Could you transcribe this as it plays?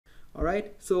All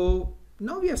right, so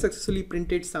now we have successfully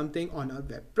printed something on our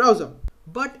web browser.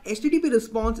 But HTTP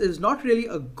response is not really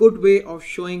a good way of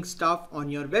showing stuff on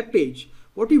your web page.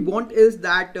 What we want is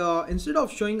that instead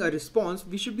of showing a response,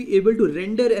 we should be able to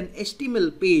render an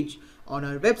HTML page on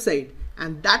our website.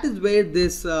 And that is where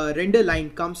this render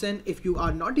line comes in. If you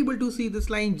are not able to see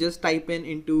this line, just type in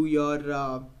into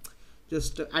your,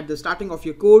 just at the starting of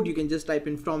your code, you can just type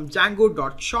in from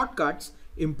Django.shortcuts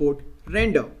import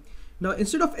render. Now,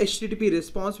 instead of HTTP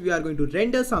response, we are going to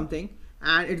render something,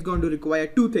 and it's going to require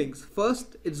two things.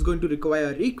 First, it's going to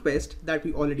require a request that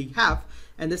we already have.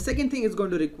 And the second thing it's going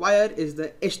to require is the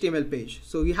HTML page.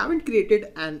 So we haven't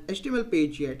created an HTML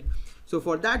page yet. So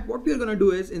for that, what we are going to do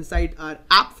is inside our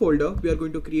app folder, we are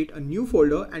going to create a new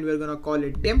folder and we're going to call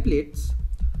it templates.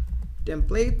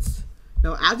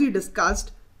 Now, as we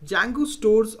discussed, Django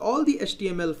stores all the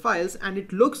HTML files and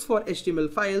it looks for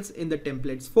HTML files in the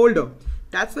templates folder.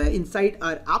 That's why inside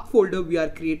our app folder, we are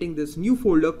creating this new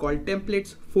folder called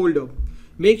templates folder.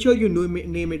 Make sure you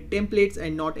name it templates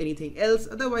and not anything else.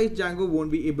 Otherwise, Django won't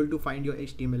be able to find your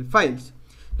HTML files.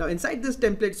 Now, inside this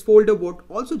templates folder, what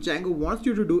also Django wants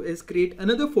you to do is create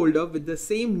another folder with the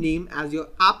same name as your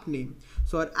app name.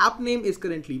 So our app name is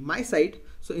currently my site.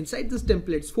 So inside this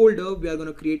templates folder, we are going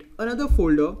to create another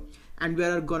folder and we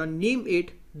are going to name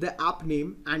it the app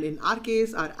name, and in our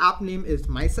case our app name is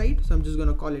my site, so I'm just going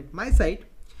to call it my site.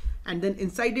 And then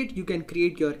inside it you can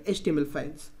create your HTML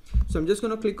files. So I'm just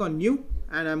going to click on new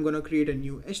and I'm going to create a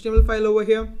new HTML file over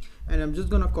here, and I'm just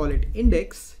going to call it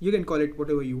index. You can call it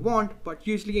whatever you want, but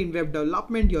usually in web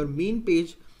development your main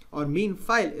page or main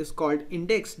file is called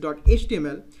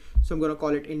index.html. So I'm going to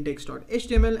call it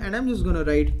index.html, and I'm just going to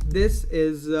write this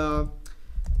is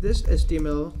this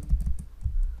HTML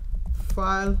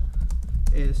file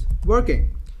is working.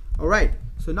 All right,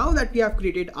 so now that we have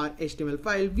created our HTML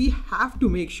file, we have to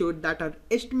make sure that our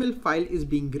HTML file is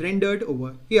being rendered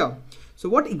over here. So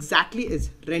what exactly is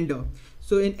render?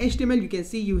 So in HTML, you can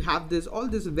see you have all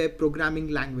this web programming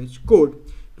language code.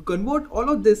 To convert all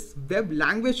of this web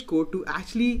language code to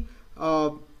actually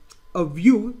a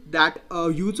view that a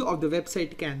user of the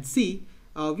website can see,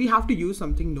 we have to use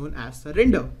something known as a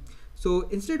render. So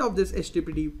instead of this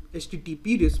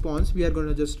HTTP response, we are going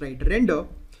to just write render.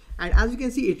 And as you can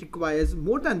see, it requires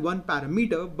more than one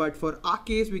parameter, but for our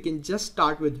case, we can just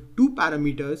start with two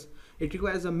parameters. It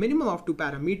requires a minimum of two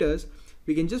parameters.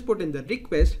 We can just put in the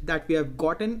request that we have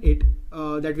got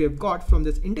from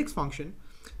this index function.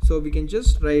 So we can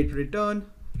just write return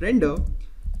render,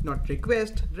 not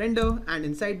request, render. And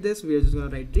inside this, we are just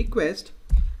going to write request.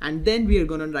 And then we are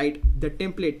going to write the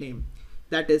template name,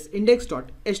 that is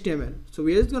index.html. So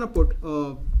we are just going to put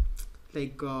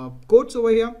quotes over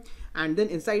here, and then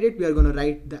inside it we are going to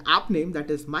write the app name,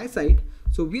 that is my site.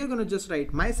 So we are going to just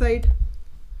write my site,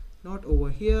 not over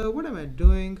here. What am I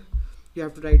doing? You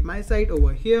have to write my site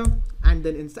over here, and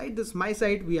then inside this my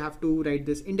site we have to write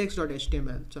this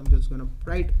index.html. So I'm just going to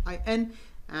write in,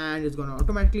 and it's going to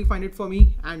automatically find it for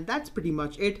me, and that's pretty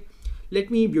much it. Let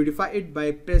me beautify it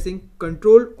by pressing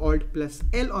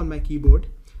Ctrl+Alt+L on my keyboard,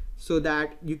 so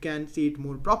that you can see it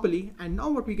more properly. And now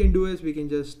what we can do is we can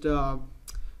just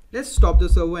let's stop the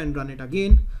server and run it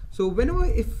again. So whenever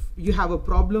if you have a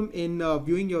problem in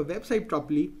viewing your website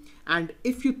properly, and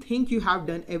if you think you have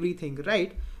done everything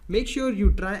right, make sure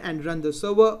you try and run the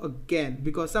server again,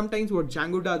 because sometimes what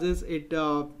Django does is it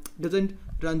doesn't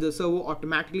run the server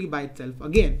automatically by itself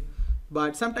again,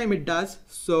 but sometimes it does.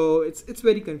 So it's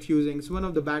very confusing. It's one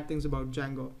of the bad things about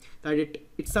Django, that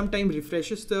it sometimes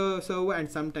refreshes the server and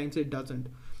sometimes it doesn't.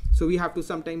 So we have to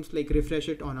sometimes refresh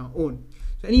it on our own.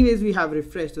 So anyways, we have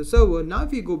refreshed the server. Now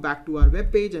if we go back to our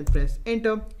web page and press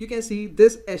enter, you can see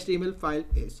this HTML file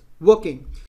is working.